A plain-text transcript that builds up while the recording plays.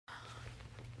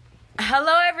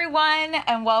Hello, everyone,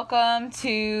 and welcome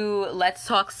to Let's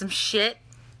Talk Some Shit.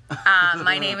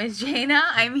 My name is Jaina.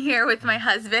 I'm here with my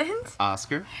husband,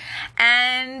 Oscar.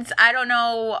 And I don't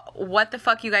know what the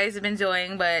fuck you guys have been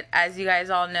doing, but as you guys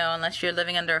all know, unless you're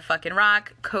living under a fucking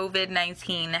rock,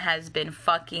 COVID-19 has been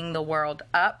fucking the world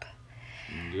up.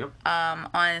 Yep.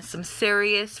 On some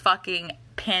serious fucking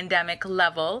pandemic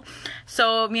level.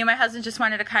 So me and my husband just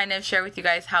wanted to kind of share with you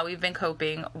guys how we've been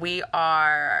coping. We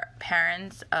are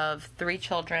parents of 3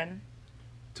 children.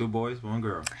 2 boys, 1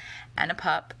 girl. And a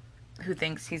pup who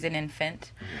thinks he's an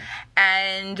infant.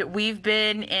 And we've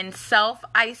been in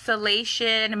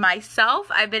self-isolation. Myself,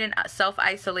 I've been in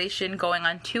self-isolation going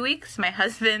on 2 weeks. My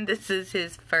husband, this is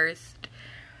his first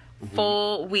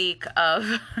full week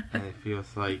of... And it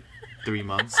feels like 3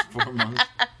 months, 4 months.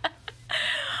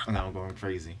 Now I'm going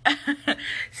crazy.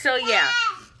 So yeah,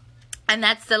 and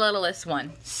that's the littlest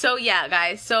one. So yeah,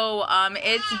 guys. So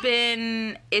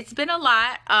it's been a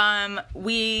lot.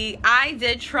 I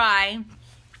did try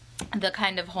the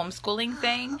kind of homeschooling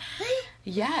thing.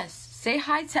 Yes. Say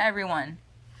hi to everyone.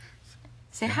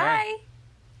 Say hi.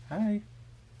 Hi.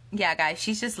 Yeah, guys.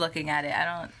 She's just looking at it.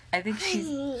 I think she's.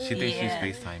 She thinks she's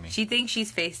FaceTiming. She thinks she's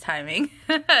FaceTiming.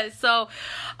 So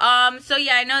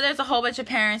yeah, I know there's a whole bunch of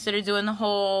parents that are doing the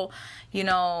whole,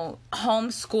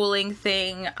 homeschooling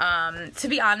thing. To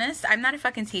be honest, I'm not a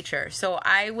fucking teacher, so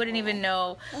I wouldn't even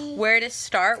know where to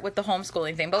start with the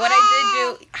homeschooling thing. But what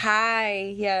I did do,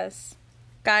 hi, yes.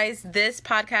 Guys, this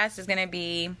podcast is going to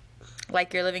be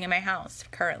like you're living in my house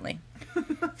currently.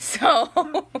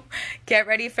 So get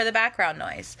ready for the background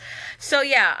noise. So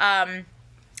yeah,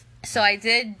 so I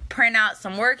did print out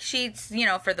some worksheets,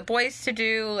 for the boys to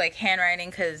do, like handwriting,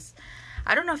 because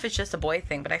I don't know if it's just a boy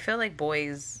thing, but I feel like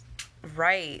boys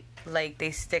write, like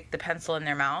they stick the pencil in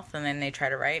their mouth and then they try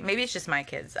to write. Maybe it's just my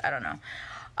kids. I don't know.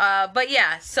 But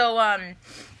yeah, so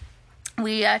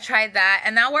we tried that,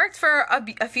 and that worked for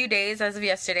a few days as of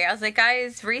yesterday. I was like,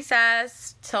 guys,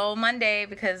 recess till Monday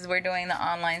because we're doing the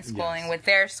online schooling with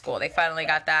their school. They finally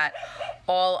got that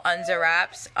all under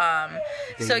wraps.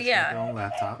 So yeah, their own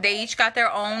laptop. They each got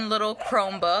their own little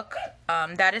Chromebook.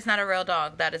 That is not a real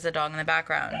dog. That is a dog in the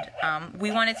background.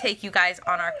 We want to take you guys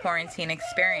on our quarantine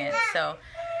experience. So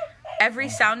every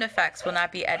sound effects will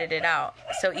not be edited out.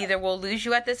 So either we'll lose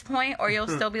you at this point or you'll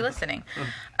still be listening.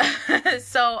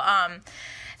 So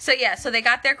yeah, so they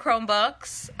got their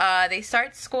Chromebooks. They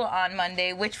start school on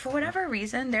Monday, which for whatever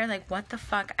reason, they're like, what the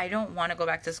fuck? I don't want to go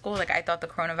back to school. Like, I thought the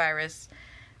coronavirus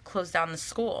closed down the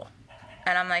school.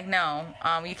 And I'm like, no,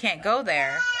 you can't go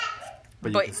there.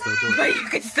 But you can still do it. But you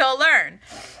can still learn.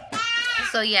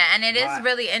 So yeah, and it is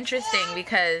really interesting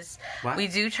because we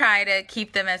do try to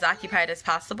keep them as occupied as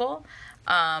possible.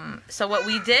 So what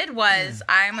we did was,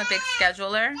 I'm a big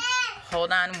scheduler.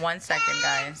 Hold on 1 second,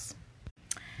 guys.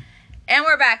 And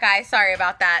we're back, guys. Sorry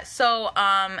about that. So,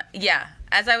 yeah,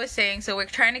 as I was saying, so we're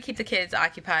trying to keep the kids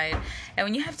occupied. And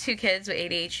when you have 2 kids with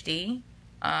ADHD,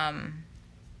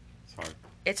 it's hard.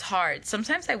 It's hard.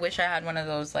 Sometimes I wish I had one of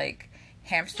those, like,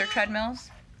 hamster treadmills.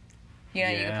 You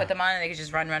can put them on and they can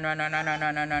just run,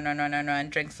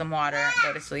 drink some water, and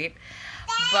go to sleep.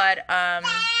 But,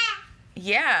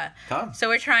 yeah. So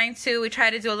we try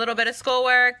to do a little bit of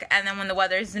schoolwork, and then when the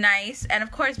weather's nice, and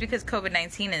of course, because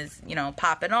COVID-19 is,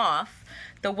 popping off,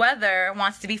 the weather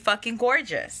wants to be fucking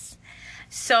gorgeous.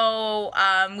 So,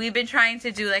 we've been trying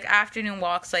to do, like, afternoon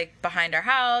walks, like, behind our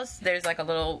house. There's, like, a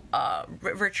little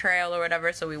river trail or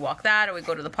whatever, so we walk that, or we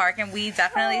go to the park, and we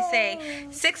definitely stay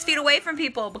 6 feet away from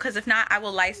people, because if not, I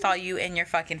will Lysol you in your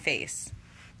fucking face,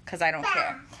 because I don't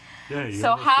care. Yeah,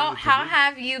 so how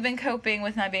have you been coping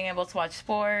with not being able to watch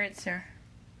sports, or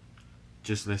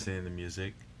just listening to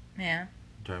music? Yeah.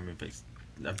 Driving me face.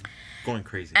 I'm going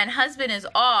crazy. And husband is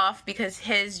off because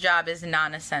his job is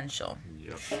non-essential.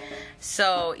 Yep.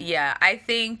 So yeah, I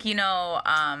think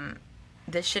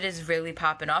this shit is really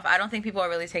popping off. I don't think people are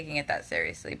really taking it that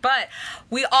seriously. But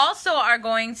we also are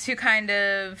going to kind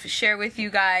of share with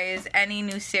you guys any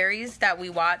new series that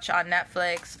we watch on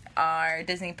Netflix or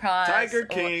Disney Plus. Tiger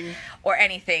King. Or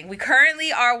anything. We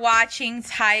currently are watching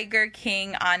Tiger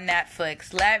King on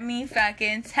Netflix. Let me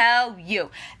fucking tell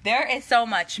you. There is so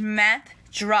much meth,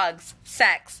 drugs,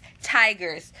 sex,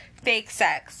 tigers, fake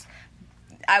sex.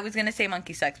 I was going to say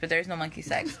monkey sex, but there's no monkey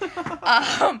sex.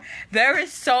 There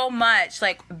is so much,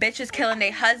 like, bitches killing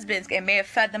their husbands and may have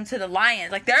fed them to the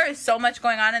lions. Like, there is so much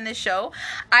going on in this show.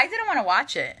 I didn't want to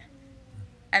watch it.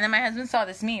 And then my husband saw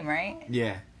this meme, right?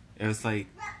 Yeah. It was like,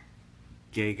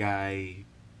 gay guy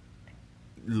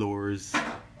lures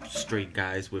straight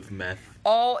guys with meth.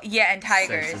 Oh, yeah, and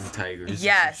tigers. Sex and tigers.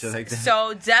 Yes. And shit like that.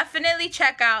 So definitely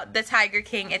check out The Tiger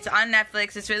King. It's on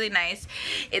Netflix. It's really nice.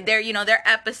 They're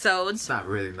episodes. It's not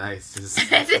really nice. It's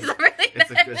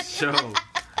It's a good show.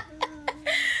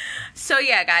 So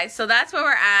yeah, guys. So that's where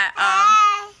we're at.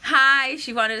 Hi.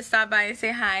 She wanted to stop by and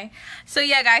say hi. So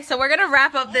yeah, guys. So we're gonna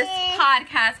wrap up this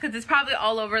podcast because it's probably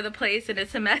all over the place and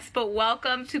it's a mess. But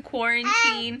welcome to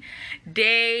quarantine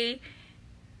day.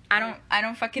 I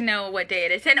don't fucking know what day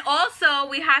it is. And also,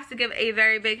 we have to give a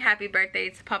very big happy birthday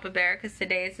to Papa Bear because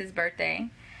today is his birthday.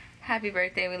 Happy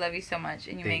birthday. We love you so much.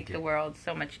 And you make the world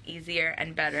so much easier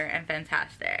and better and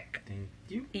fantastic. Thank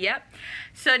you. Yep.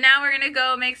 So now we're going to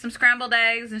go make some scrambled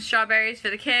eggs and strawberries for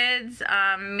the kids.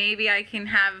 Maybe I can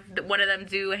have one of them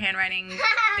do a handwriting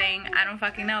thing. I don't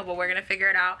fucking know, but we're going to figure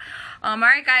it out.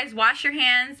 Alright, guys. Wash your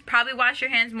hands. Probably wash your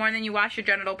hands more than you wash your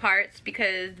genital parts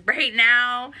because right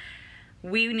now...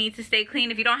 we need to stay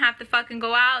clean. If you don't have to fucking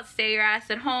go out, stay your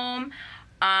ass at home.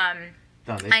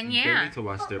 They need to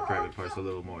wash their private parts a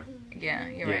little more. Yeah,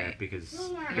 you're right. Yeah,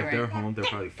 because if they're home, they're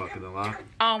probably fucking a lot.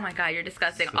 Oh my god, you're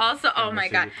disgusting. So, also, oh my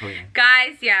god.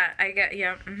 Guys, yeah,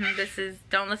 this is,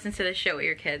 don't listen to this shit with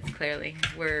your kids, clearly.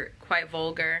 We're quite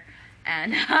vulgar.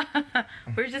 And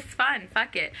we're just fun.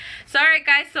 Fuck it. So, alright,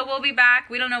 guys. So, we'll be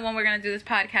back. We don't know when we're going to do this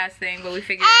podcast thing, but we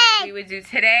figured we would do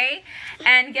today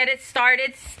and get it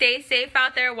started. Stay safe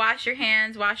out there. Wash your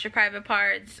hands. Wash your private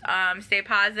parts. Stay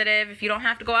positive. If you don't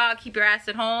have to go out, keep your ass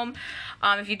at home.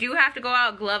 If you do have to go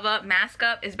out, glove up, mask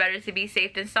up. It's better to be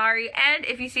safe than sorry. And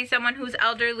if you see someone who's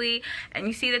elderly and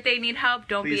you see that they need help,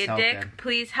 don't be a dick.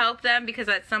 Please help them because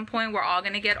at some point we're all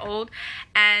going to get old.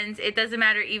 And it doesn't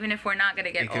matter even if we're not going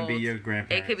to get old. It could be your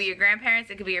grandparents. It could be your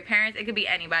grandparents. It could be your parents. It could be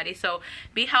anybody. So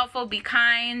be helpful, be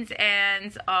kind,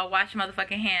 and wash your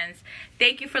motherfucking hands.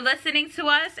 Thank you for listening to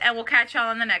us, and we'll catch y'all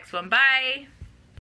on the next one. Bye.